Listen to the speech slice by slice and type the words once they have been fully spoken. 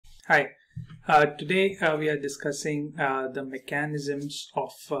Hi, today we are discussing the mechanisms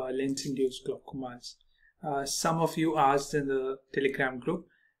of lens-induced glaucomas. Some of you asked in the Telegram group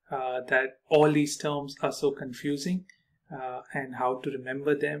that all these terms are so confusing and how to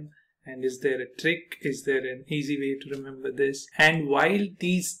remember them, and is there a trick, is there an easy way to remember this? And while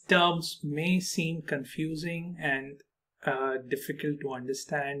these terms may seem confusing and difficult to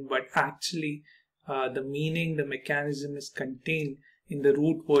understand, but actually the meaning, the mechanism is contained in the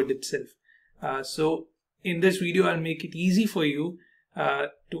root word itself. So in this video, I'll make it easy for you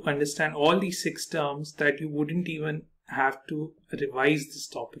to understand all these 6 terms that you wouldn't even have to revise this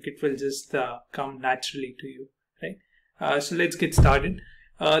topic. It will just come naturally to you, right? So let's get started.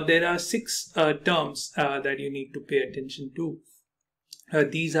 There are 6 terms that you need to pay attention to.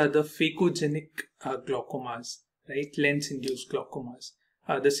 These are the Phacogenic glaucomas, right? Lens-induced glaucomas.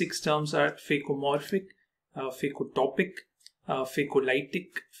 The 6 terms are Phacomorphic, Phacotopic, Phacolytic,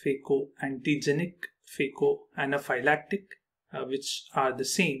 Faco Antigenic, Phacoanaphylactic, which are the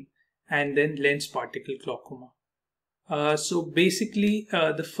same, and then lens particle glaucoma. So basically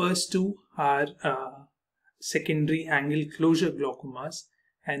the first 2 are secondary angle closure glaucomas,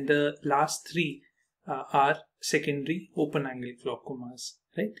 and the last 3 are secondary open angle glaucomas,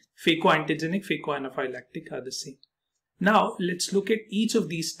 right? Phacoantigenic, Phacoanaphylactic are the same. Now let's look at each of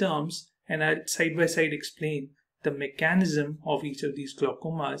these terms, and I'll side by side explain the mechanism of each of these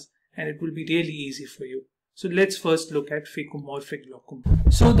glaucomas, and it will be really easy for you. So let's first look at phacomorphic glaucoma.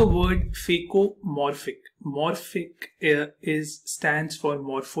 So the word phacomorphic, stands for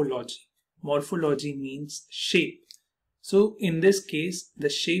morphology. Morphology means shape. So in this case, the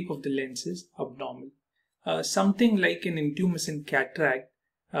shape of the lens is abnormal. Something like an intumescent cataract,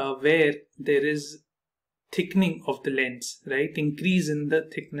 where there is thickening of the lens, right? Increase in the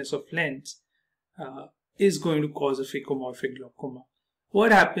thickness of lens is going to cause a phacomorphic glaucoma.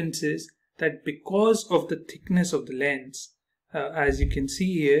 What happens is that because of the thickness of the lens, as you can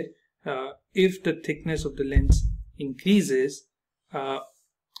see here, if the thickness of the lens increases,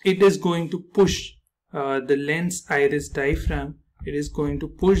 it is going to push the lens iris diaphragm. It is going to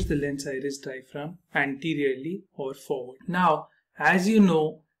push the lens iris diaphragm anteriorly or forward. Now, as you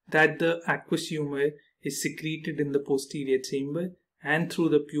know that the aqueous humor is secreted in the posterior chamber, and through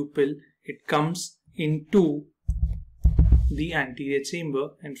the pupil it comes into the anterior chamber,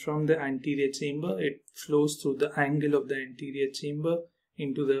 and from the anterior chamber it flows through the angle of the anterior chamber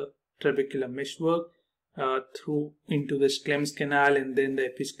into the trabecular meshwork, through into the Schlemm's canal, and then the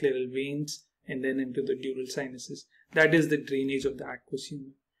episcleral veins, and then into the dural sinuses. That is the drainage of the aqueous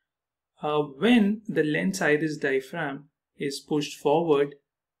humor. When the lens iris diaphragm is pushed forward,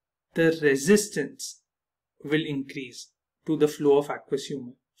 the resistance will increase to the flow of aqueous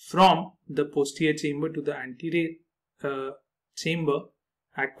humor. From the posterior chamber to the anterior chamber,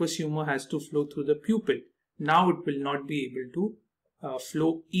 aqueous humor has to flow through the pupil. Now it will not be able to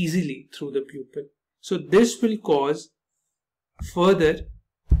flow easily through the pupil. So this will cause further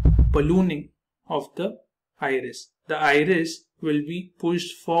ballooning of the iris. The iris will be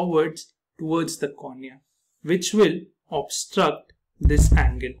pushed forwards towards the cornea, which will obstruct this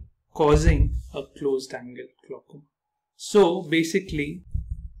angle, causing a closed angle glaucoma. So basically,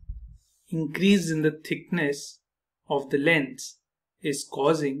 increase in the thickness of the lens is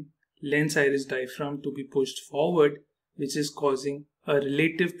causing lens iris diaphragm to be pushed forward, which is causing a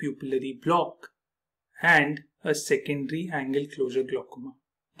relative pupillary block and a secondary angle closure glaucoma.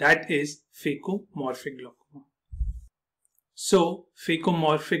 That is phacomorphic glaucoma. So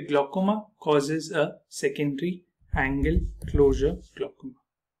phacomorphic glaucoma causes a secondary angle closure glaucoma.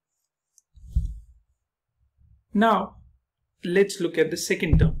 Now let's look at the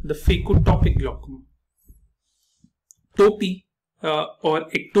second term, the phacotopic glaucoma. Topy or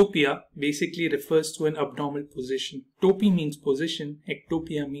ectopia basically refers to an abnormal position. Topy means position,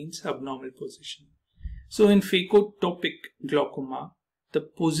 ectopia means abnormal position. So in phacotopic glaucoma, the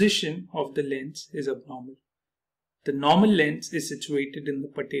position of the lens is abnormal. The normal lens is situated in the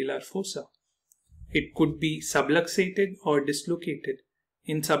patellar fossa. It could be subluxated or dislocated.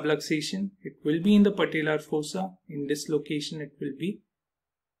 In subluxation, it will be in the patellar fossa. In dislocation, it will be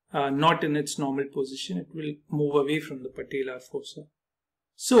not in its normal position. It will move away from the patellar fossa.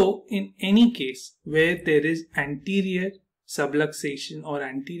 So, in any case where there is anterior subluxation or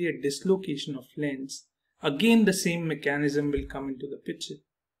anterior dislocation of lens, again the same mechanism will come into the picture.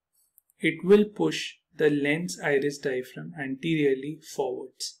 It will push the lens iris diaphragm anteriorly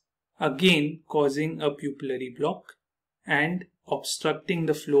forwards, again causing a pupillary block and obstructing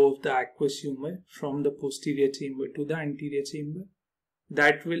the flow of the aqueous humor from the posterior chamber to the anterior chamber.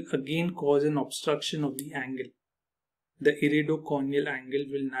 That will again cause an obstruction of the angle. the iridocorneal angle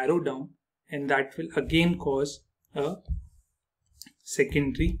will narrow down, and that will again cause a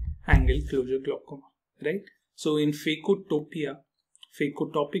secondary angle closure glaucoma, right? So in phacotopia,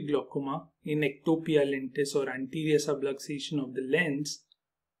 phacotopic glaucoma, in ectopia lentis or anterior subluxation of the lens,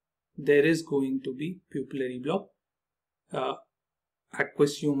 there is going to be pupillary block.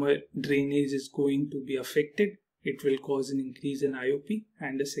 Aqueous humor drainage is going to be affected. It will cause an increase in IOP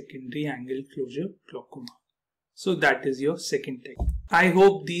and a secondary angle closure glaucoma. So that is your second technique. I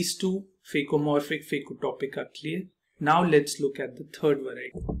hope these two, phacomorphic, phacotopic, are clear. Now let's look at the third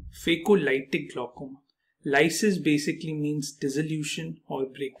variety, phacolytic glaucoma. Lysis basically means dissolution or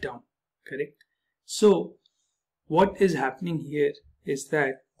breakdown, correct? So what is happening here is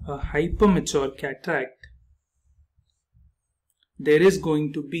that a hypermature cataract, there is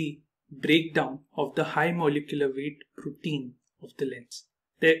going to be breakdown of the high molecular weight protein of the lens.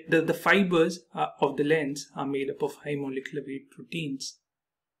 The fibers of the lens are made up of high molecular weight proteins.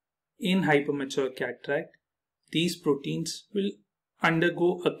 In hypermature cataract, these proteins will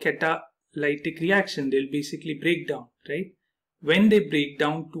undergo a catalytic reaction. They'll basically break down, right? When they break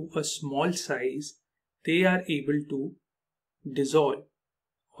down to a small size, they are able to dissolve,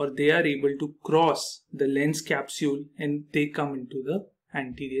 or they are able to cross the lens capsule and they come into the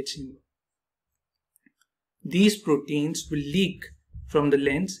anterior chamber. These proteins will leak from the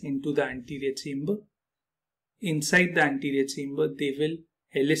lens into the anterior chamber. Inside the anterior chamber, they will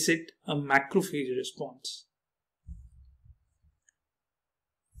elicit a macrophage response.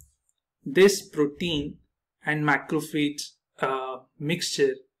 This protein and macrophage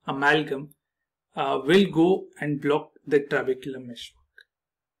mixture, amalgam, will go and block the trabecular meshwork,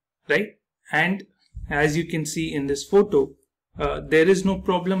 right? And as you can see in this photo, there is no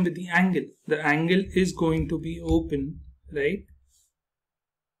problem with the angle. The angle is going to be open, right?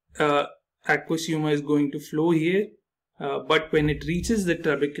 Aqueous humor is going to flow here, but when it reaches the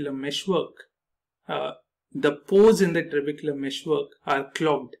trabecular meshwork, the pores in the trabecular meshwork are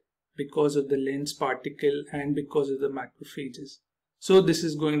clogged because of the lens particle and because of the macrophages. So this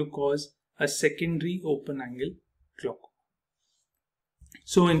is going to cause a secondary open angle glaucoma.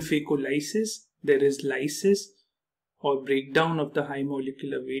 So in phacolysis, there is lysis or breakdown of the high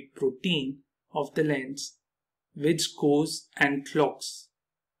molecular weight protein of the lens, which goes and clogs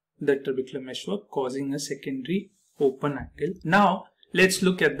the trabecular meshwork, causing a secondary open angle. Now let's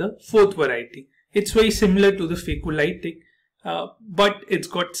look at the fourth variety. It's very similar to the phacolytic, but it's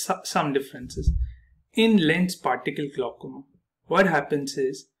got some differences. In lens particle glaucoma, what happens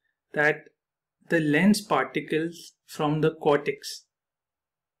is that the lens particles from the cortex,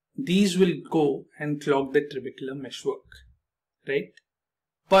 these will go and clog the trabecular meshwork, right?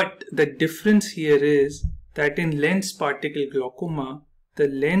 But the difference here is that in lens particle glaucoma, the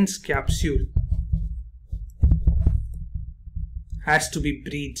lens capsule has to be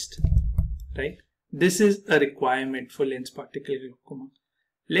breached, right? This is a requirement for lens particle glaucoma.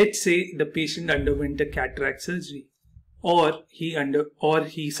 Let's say the patient underwent a cataract surgery, or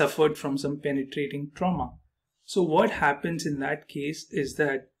he suffered from some penetrating trauma. So what happens in that case is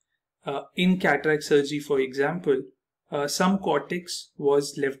that in cataract surgery, for example, some cortex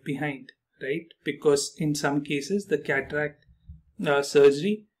was left behind, right? Because in some cases the cataract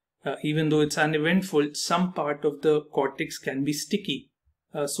surgery, even though it's uneventful, some part of the cortex can be sticky,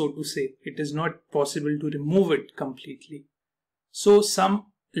 so to say. It is not possible to remove it completely. So some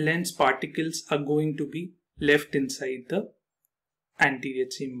lens particles are going to be left inside the anterior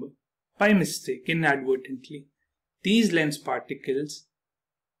chamber by mistake, inadvertently. These lens particles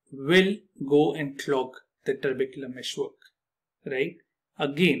will go and clog the trabecular meshwork, right?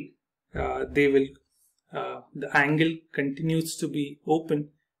 Again, the angle continues to be open.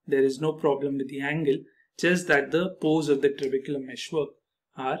 There is no problem with the angle, just that the pores of the trabecular meshwork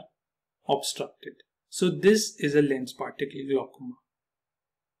are obstructed. So this is a lens particle glaucoma.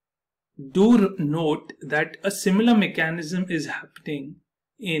 Do note that a similar mechanism is happening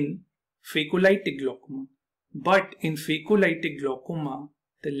in phacolytic glaucoma, but in phacolytic glaucoma,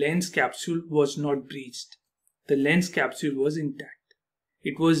 the lens capsule was not breached. The lens capsule was intact.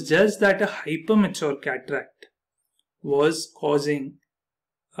 It was just that a hypermature cataract was causing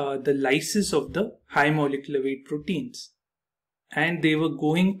the lysis of the high molecular weight proteins, and they were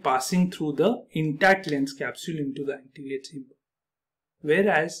passing through the intact lens capsule into the anterior chamber.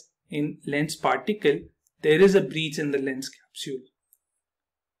 Whereas in lens particle, there is a breach in the lens capsule.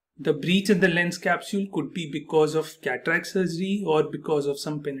 The breach in the lens capsule could be because of cataract surgery or because of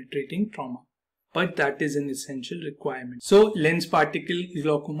some penetrating trauma, but that is an essential requirement. So lens particle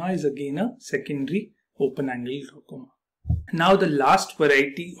glaucoma is again a secondary open angle glaucoma. Now the last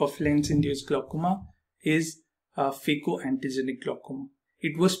variety of lens induced glaucoma is Phacoantigenic glaucoma.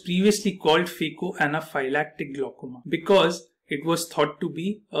 It was previously called Phacoanaphylactic glaucoma because it was thought to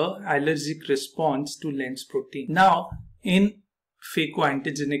be an allergic response to lens protein. Now, in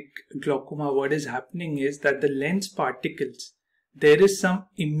Phacoantigenic glaucoma, what is happening is that the lens particles, there is some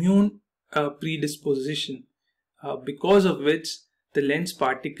immune predisposition because of which the lens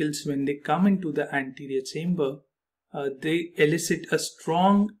particles, when they come into the anterior chamber, they elicit a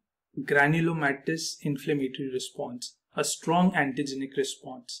strong granulomatous inflammatory response, a strong antigenic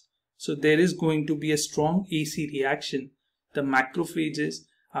response. So there is going to be a strong AC reaction. The macrophages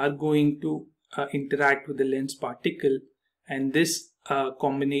are going to interact with the lens particle, and this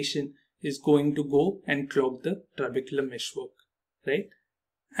combination is going to go and clog the trabecular meshwork, right?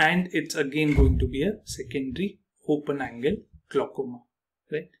 And it's again going to be a secondary open angle glaucoma,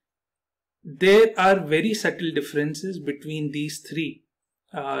 right? There are very subtle differences between these three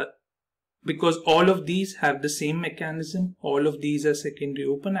because all of these have the same mechanism. All of these are secondary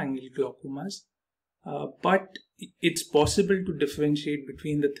open angle glaucomas, but it's possible to differentiate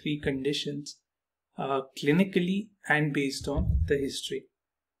between the three conditions clinically and based on the history.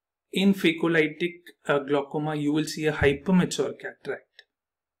 In phacolytic glaucoma, you will see a hypermature cataract.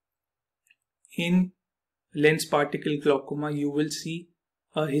 In lens particle glaucoma, you will see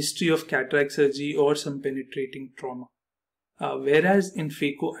a history of cataract surgery or some penetrating trauma. Whereas in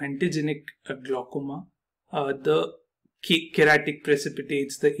phacoantigenic glaucoma, the keratic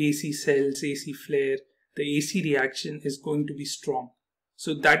precipitates, the AC cells, AC flare, the AC reaction is going to be strong.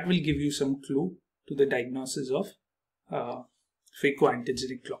 So that will give you some clue to the diagnosis of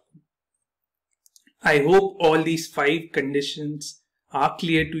phacoantigenic glaucoma. I hope all these 5 conditions are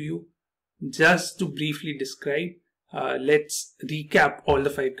clear to you. Just to briefly describe, let's recap all the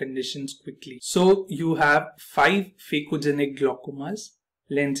 5 conditions quickly. So you have 5 phacogenic glaucomas,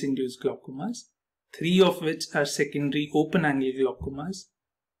 lens induced glaucomas, 3 of which are secondary open angle glaucomas.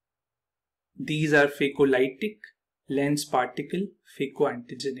 These are phacolytic, lens particle,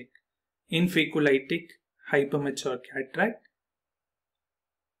 phacoantigenic. In phacolytic hypermature cataract,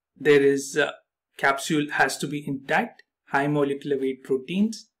 there is capsule has to be intact. High molecular weight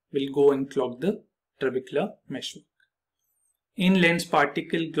proteins will go and clog the trabecular meshwork. In lens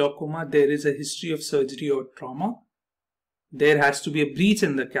particle glaucoma, there is a history of surgery or trauma. There has to be a breach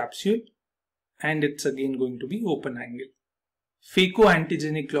in the capsule, and it's again going to be open angle.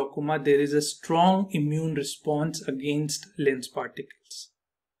 Phacoantigenic glaucoma, there is a strong immune response against lens particles.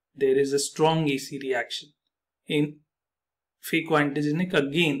 There is a strong AC reaction. In phacoantigenic,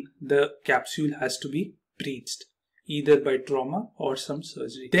 again, the capsule has to be breached, either by trauma or some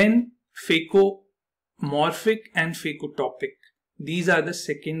surgery. Then phacomorphic and phacotopic. These are the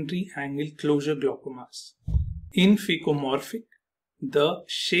secondary angle closure glaucomas. In phacomorphic, the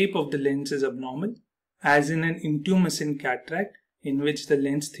shape of the lens is abnormal, as in an intumescent cataract in which the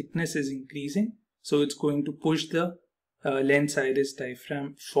lens thickness is increasing. So it's going to push the lens iris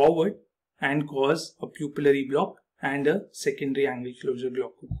diaphragm forward and cause a pupillary block and a secondary angle closure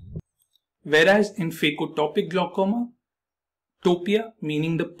glaucoma. Whereas in phacotopic glaucoma, topia,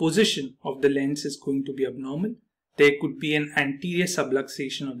 meaning the position of the lens, is going to be abnormal. There could be an anterior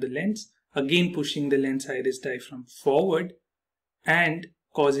subluxation of the lens, again pushing the lens iris diaphragm forward and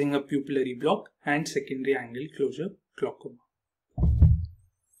causing a pupillary block and secondary angle closure glaucoma.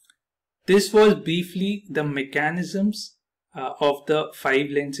 This was briefly the mechanisms of the 5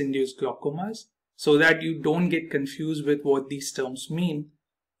 lens induced glaucomas, so that you don't get confused with what these terms mean.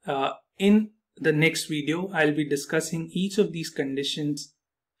 In the next video, I'll be discussing each of these conditions,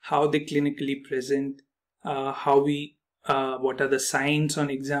 how they clinically present, what are the signs on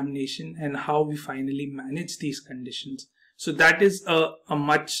examination, and how we finally manage these conditions. So that is a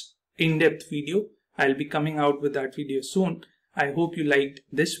much in-depth video. I'll be coming out with that video soon. I hope you liked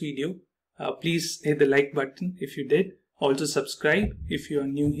this video. Please hit the like button if you did. Also subscribe if you are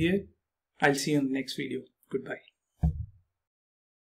new here. I'll see you in the next video. Goodbye.